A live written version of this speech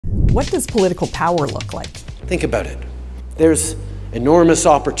what does political power look like? Think about it. There's enormous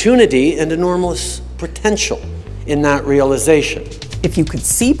opportunity and enormous potential in that realization. If you could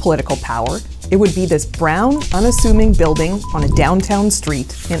see political power, it would be this brown, unassuming building on a downtown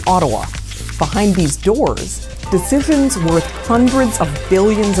street in Ottawa. Behind these doors, decisions worth hundreds of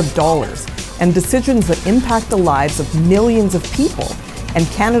billions of dollars, and decisions that impact the lives of millions of people, and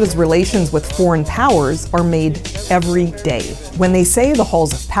Canada's relations with foreign powers are made every day. When they say the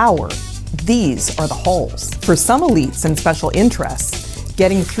halls of power, these are the halls. For some elites and special interests,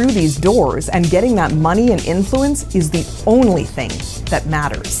 getting through these doors and getting that money and influence is the only thing that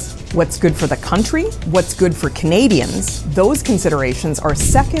matters. What's good for the country? What's good for Canadians? Those considerations are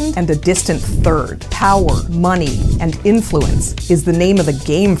second and a distant third. Power, money, and influence is the name of the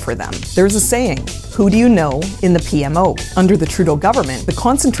game for them. There's a saying, who do you know in the PMO? Under the Trudeau government, the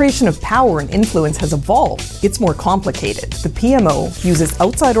concentration of power and influence has evolved. It's more complicated. The PMO uses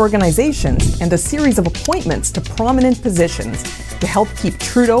outside organizations and a series of appointments to prominent positions to help keep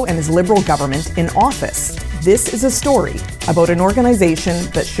Trudeau and his Liberal government in office. This is a story about an organization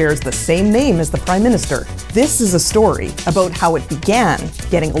that shares the same name as the Prime Minister. This is a story about how it began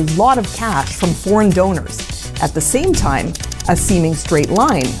getting a lot of cash from foreign donors. At the same time, a seeming straight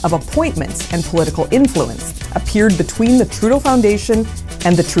line of appointments and political influence appeared between the Trudeau Foundation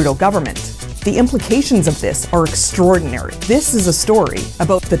and the Trudeau government. The implications of this are extraordinary. This is a story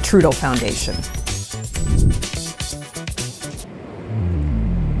about the Trudeau Foundation.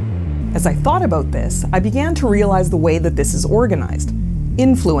 As I thought about this, I began to realize the way that this is organized.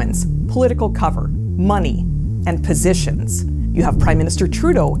 Influence, political cover, money, and positions. You have Prime Minister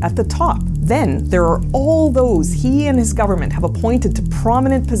Trudeau at the top. Then there are all those he and his government have appointed to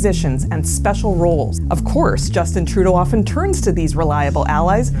prominent positions and special roles. Of course, Justin Trudeau often turns to these reliable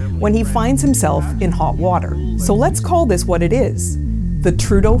allies when he finds himself in hot water. So let's call this what it is. The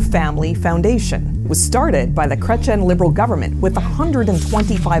Trudeau Family Foundation was started by the Chrétien Liberal government with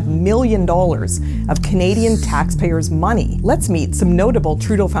 $125 million of Canadian taxpayers' money. Let's meet some notable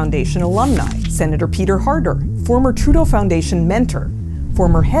Trudeau Foundation alumni. Senator Peter Harder, former Trudeau Foundation mentor,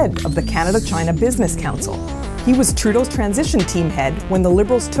 former head of the Canada-China Business Council. He was Trudeau's transition team head when the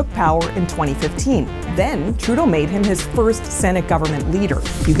Liberals took power in 2015. Then, Trudeau made him his first Senate government leader.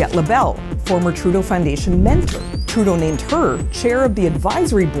 Huguette Labelle, former Trudeau Foundation mentor. Trudeau named her chair of the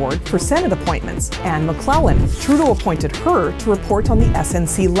advisory board for Senate appointments. Anne McClellan, Trudeau appointed her to report on the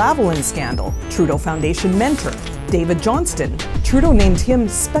SNC-Lavalin scandal. Trudeau Foundation mentor. David Johnston, Trudeau named him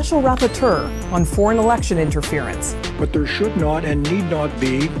Special Rapporteur on foreign election interference. But there should not and need not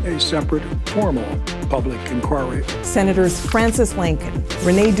be a separate formal public inquiry. Senators Francis Lankin,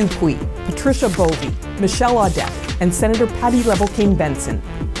 Rene Dupuis, Patricia Bovey, Michelle Audette, and Senator Patty Rebel-King-Benson,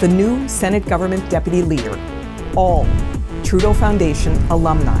 the new Senate government deputy leader, all Trudeau Foundation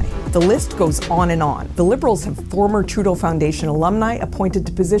alumni. The list goes on and on. The Liberals have former Trudeau Foundation alumni appointed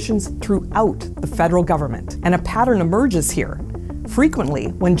to positions throughout the federal government. And a pattern emerges here. Frequently,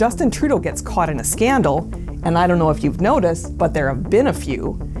 when Justin Trudeau gets caught in a scandal, and I don't know if you've noticed, but there have been a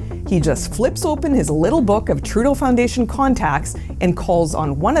few, he just flips open his little book of Trudeau Foundation contacts and calls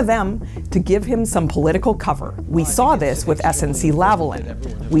on one of them to give him some political cover. We saw this with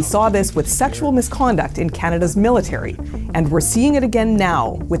SNC-Lavalin. We saw this with sexual misconduct in Canada's military, and we're seeing it again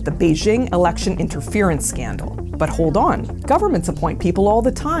now with the Beijing election interference scandal. But hold on, governments appoint people all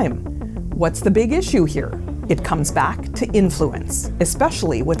the time. What's the big issue here? It comes back to influence,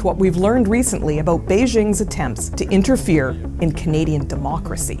 especially with what we've learned recently about Beijing's attempts to interfere in Canadian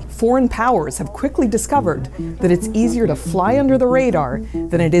democracy. Foreign powers have quickly discovered that it's easier to fly under the radar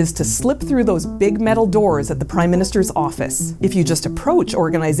than it is to slip through those big metal doors at the Prime Minister's office. If you just approach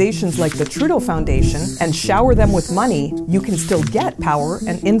organizations like the Trudeau Foundation and shower them with money, you can still get power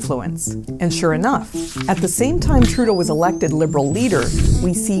and influence. And sure enough, at the same time Trudeau was elected Liberal leader,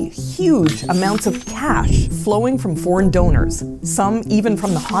 we see huge amounts of cash flowing from foreign donors, some even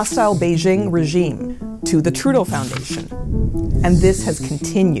from the hostile Beijing regime, to the Trudeau Foundation. And this has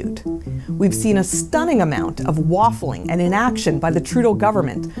continued. We've seen a stunning amount of waffling and inaction by the Trudeau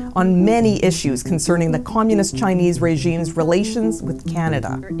government on many issues concerning the Communist Chinese regime's relations with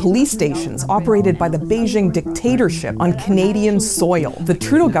Canada. Police stations operated by the Beijing dictatorship on Canadian soil. The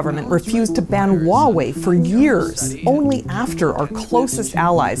Trudeau government refused to ban Huawei for years. Only after our closest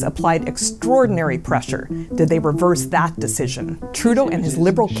allies applied extraordinary pressure did they reverse that decision. Trudeau and his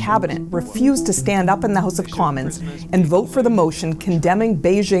Liberal cabinet refused to stand up in the House of Commons and vote for the motion condemning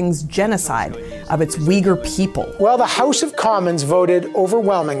Beijing's genocide of its Uyghur people. Well, the House of Commons voted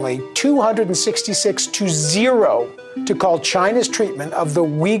overwhelmingly 266-0 to call China's treatment of the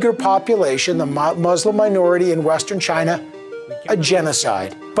Uyghur population, the Muslim minority in Western China, a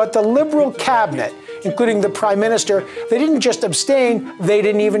genocide. But the Liberal cabinet, including the Prime Minister, they didn't just abstain, they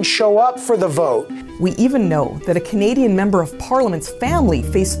didn't even show up for the vote. We even know that a Canadian member of Parliament's family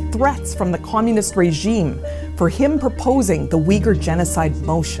faced threats from the communist regime for him proposing the Uyghur genocide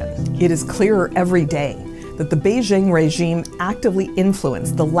motion. It is clearer every day that the Beijing regime actively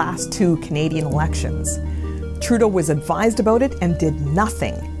influenced the last two Canadian elections. Trudeau was advised about it and did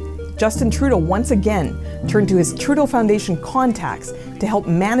nothing. Justin Trudeau once again turned to his Trudeau Foundation contacts to help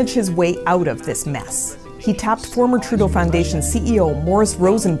manage his way out of this mess. He tapped former Trudeau Foundation CEO Maurice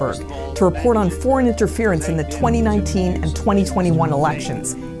Rosenberg to report on foreign interference in the 2019 and 2021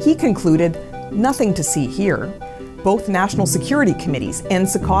 elections. He concluded, nothing to see here. Both national security committees,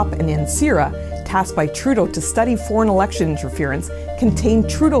 NSICOP and NSIRA, tasked by Trudeau to study foreign election interference, contained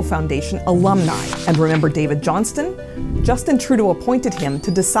Trudeau Foundation alumni. And remember David Johnston? Justin Trudeau appointed him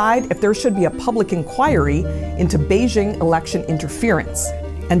to decide if there should be a public inquiry into Beijing election interference.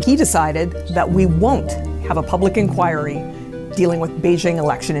 And he decided that we won't have a public inquiry dealing with Beijing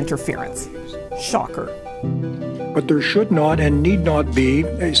election interference. Shocker. But there should not and need not be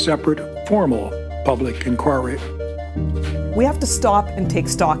a separate formal public inquiry. We have to stop and take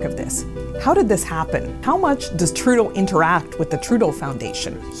stock of this. How did this happen? How much does Trudeau interact with the Trudeau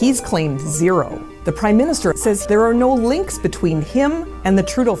Foundation? He's claimed zero. The Prime Minister says there are no links between him and the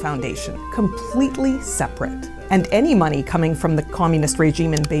Trudeau Foundation, completely separate. And any money coming from the communist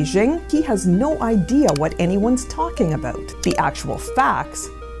regime in Beijing, he has no idea what anyone's talking about. The actual facts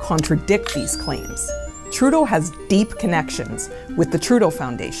contradict these claims. Trudeau has deep connections with the Trudeau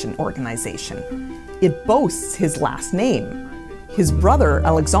Foundation organization. It boasts his last name. His brother,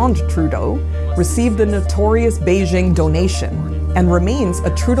 Alexandre Trudeau, received the notorious Beijing donation and remains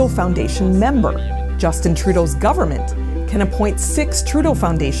a Trudeau Foundation member. Justin Trudeau's government can appoint 6 Trudeau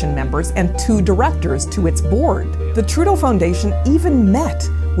Foundation members and 2 directors to its board. The Trudeau Foundation even met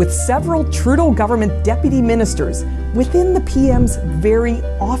with several Trudeau government deputy ministers within the PM's very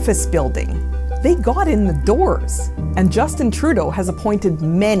office building. They got in the doors. And Justin Trudeau has appointed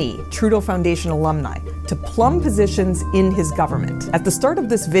many Trudeau Foundation alumni to plum positions in his government. At the start of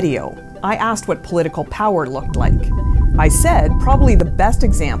this video, I asked what political power looked like. I said probably the best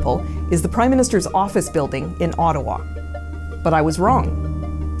example is the Prime Minister's office building in Ottawa. But I was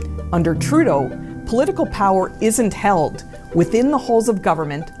wrong. Under Trudeau, political power isn't held within the halls of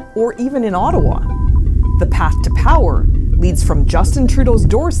government or even in Ottawa. The path to power leads from Justin Trudeau's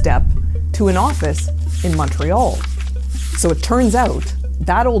doorstep to an office in Montreal. So it turns out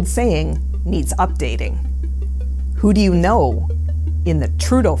that old saying needs updating. Who do you know in the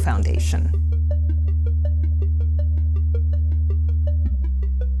Trudeau Foundation?